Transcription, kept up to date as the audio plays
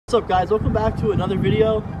What's up guys, welcome back to another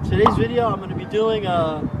video. Today's video I'm going to be doing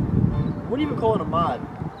what do you even call it, a mod?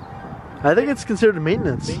 I think it's considered a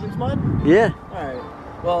maintenance. Maintenance mod? Yeah. Alright,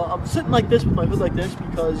 well I'm sitting like this with my hood like this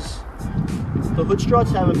because the hood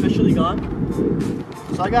struts have officially gone.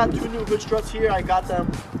 So I got two new hood struts here. I got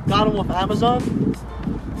them off Amazon.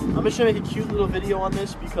 I'm just going to make a cute little video on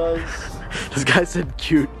this because... This guy said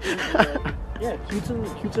cute. Yeah, cute's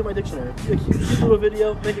in my dictionary. A cute little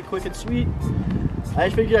video, make it quick and sweet. I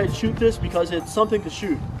just figured I'd shoot this because it's something to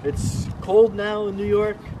shoot. It's cold now in New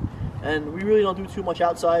York, and we really don't do too much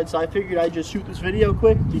outside, so I figured I'd just shoot this video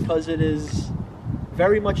quick because it is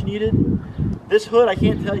very much needed. This hood, I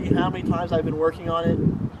can't tell you how many times I've been working on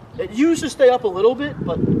it. It used to stay up a little bit,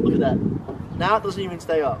 but look at that. Now it doesn't even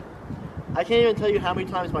stay up. I can't even tell you how many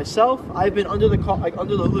times myself I've been under the car, like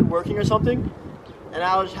under the hood working or something, and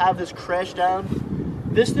I'll just have this crash down.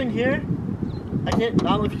 This thing here, I don't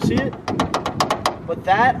know if you see it, but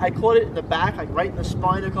that, I caught it in the back, like right in the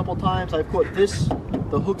spine a couple times. I've caught this,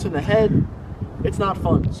 the hooks in the head. It's not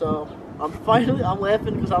fun. So I'm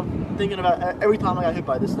laughing because I'm thinking about every time I got hit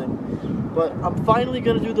by this thing. But I'm finally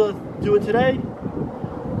gonna do it today.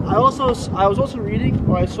 I was also reading,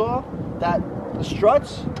 or I saw that the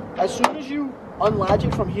struts, as soon as you unlatch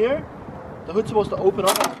it from here, the hood's supposed to open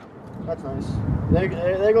up. That's nice.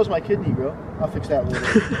 There goes my kidney, bro. I'll fix that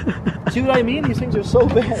later. See what I mean? These things are so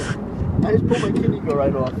bad. I just pulled my kidney go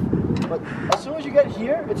right off. But as soon as you get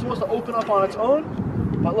here, it's supposed to open up on its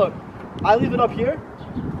own. But look, I leave it up here,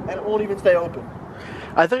 and it won't even stay open.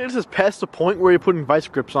 I think this is past the point where you're putting vice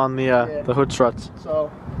grips on the hood struts.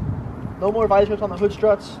 So, no more vice grips on the hood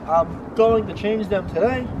struts. I'm going to change them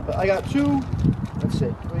today. But I got two. Let's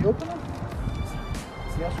see. Can we open them?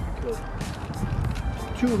 Yes, we could.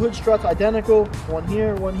 Two hood struts identical. One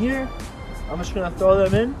here, one here. I'm just going to throw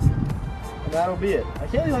them in. And that'll be it. I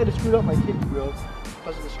can't believe I just screwed up my kidney grill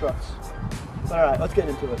because of the struts. Alright, let's get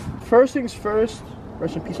into it. First things first,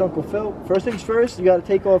 rest in peace Uncle Phil. First things first, you gotta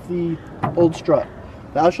take off the old strut.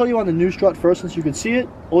 But I'll show you on the new strut first since you can see it.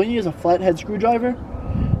 All you need is a flathead screwdriver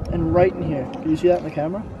and right in here. Can you see that in the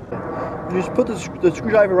camera? You just put the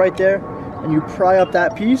screwdriver right there and you pry up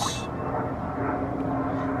that piece.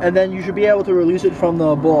 And then you should be able to release it from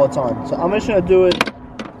the ball it's on. So I'm just gonna do it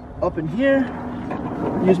up in here.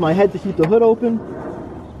 Use my head to keep the hood open.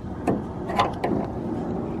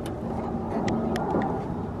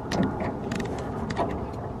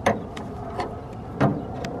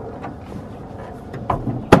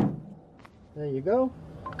 There you go.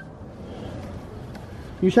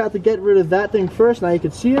 You just have to get rid of that thing first. Now you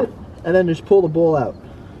can see it, and then just pull the ball out.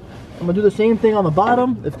 I'm gonna do the same thing on the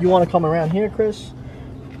bottom. If you want to come around here, Chris.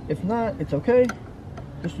 If not, it's okay.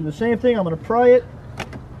 Just do the same thing. I'm gonna pry it.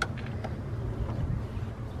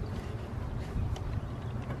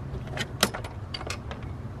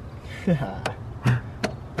 And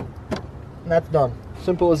that's done.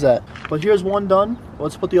 Simple as that. But here's one done.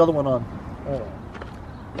 Let's put the other one on.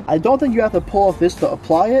 I don't think you have to pull off this to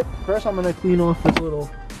apply it. First I'm going to clean off this little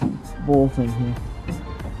bowl thing here.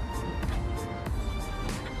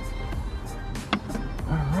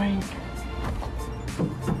 Alright.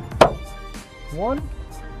 One.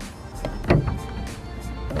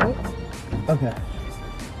 Alright. Okay.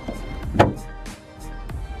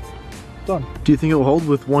 Done. Do you think it will hold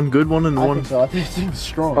with one good one and one? I think so. I think this thing's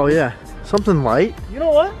strong. Oh yeah, something light. You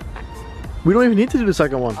know what? We don't even need to do the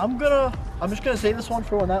second one. I'm just gonna save this one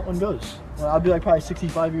for when that one goes. Well, I'll be like probably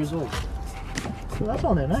 65 years old. So that's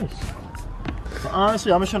on there, nice. But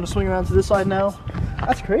honestly, I'm just gonna swing around to this side now.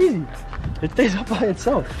 That's crazy. It stays up by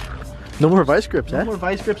itself. No more vice grips, No more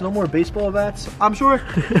vice grips. No more baseball bats. I'm sure.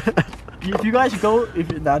 If you guys go,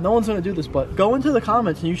 no one's gonna do this, but go into the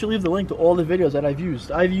comments and you should leave the link to all the videos that I've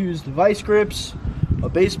used. I've used vice grips, a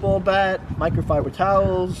baseball bat, microfiber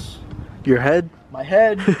towels, your head, my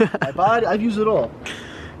head, my body. I've used it all.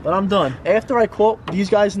 But I'm done. After I caught these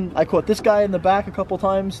guys, I caught this guy in the back a couple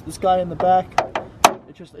times, this guy in the back.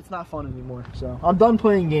 It's not fun anymore. So I'm done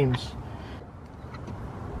playing games.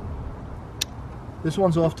 This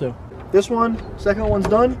one's off too. This one, second one's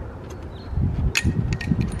done.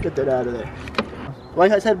 Get that out of there.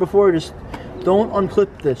 Like I said before, just don't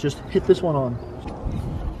unclip this. Just hit this one on.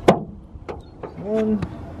 One.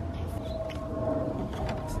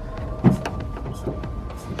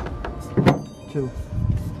 Two.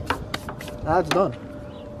 That's done.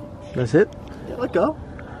 That's it? Yeah, let go.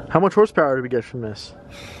 How much horsepower did we get from this?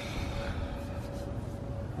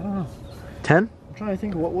 I don't know. 10? I'm trying to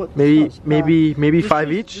think of what maybe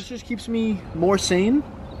 5 each. This just keeps me more sane,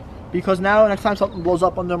 because now next time something blows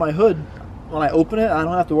up under my hood, when I open it, I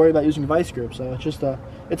don't have to worry about using vice grip. So it's just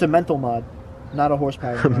it's a mental mod. not a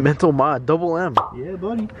horsepower. Mental mod, double M. Yeah,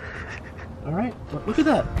 buddy. All right, look at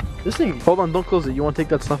that. This thing. Hold on, don't close it. You want to take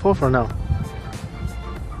that stuff off or no?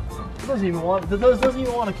 It doesn't even want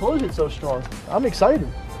to close it so strong. I'm excited.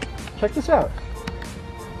 Check this out.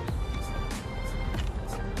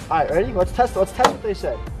 All right, ready? Let's test what they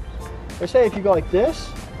said. They say if you go like this.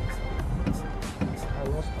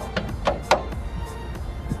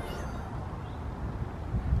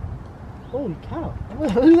 Holy cow!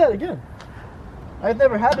 Let's do that again. I've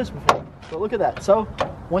never had this before. So look at that. So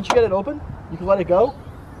once you get it open, you can let it go.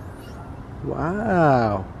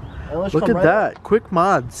 Wow. Look at that. Quick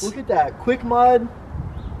mods. Look at that. Quick mod.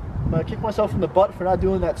 I'm going to kick myself in the butt for not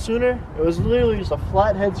doing that sooner. It was literally just a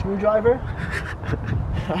flathead screwdriver.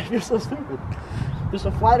 I feel so stupid. Just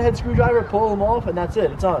a flathead screwdriver, pull them off, and that's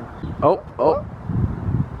it. It's on. Oh.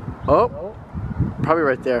 Probably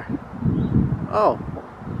right there. Oh.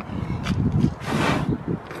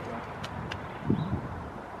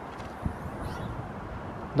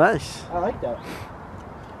 Nice. I like that.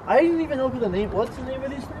 I didn't even look at the name. What's the name of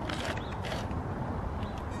these things?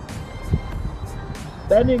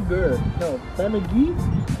 Benniger. No, Bennigy?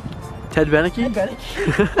 Ted Bennicky? Ted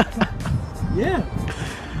Bennicky. Yeah.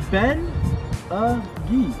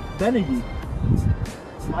 Bennigy.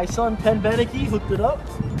 My son, Ted Bennicky, hooked it up.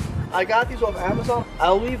 I got these off Amazon.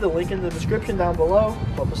 I'll leave the link in the description down below.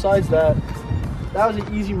 But besides that, that was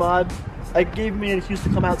an easy mod. It gave me an excuse to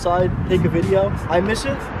come outside, take a video. I miss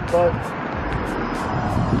it, but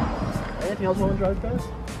anything else want to drive past?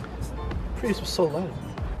 Prius was so loud.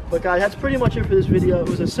 But guys, that's pretty much it for this video. It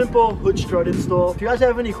was a simple hood strut install. If you guys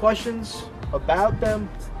have any questions about them,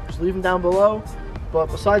 just leave them down below. But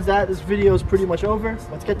besides that, this video is pretty much over.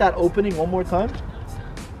 Let's get that opening one more time.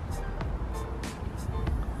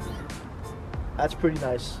 That's pretty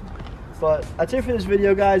nice. But that's it for this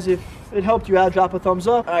video, guys. If it helped you out, drop a thumbs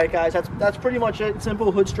up. Alright guys, that's pretty much it.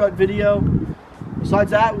 Simple hood strut video.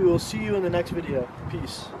 Besides that, we will see you in the next video.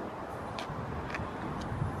 Peace.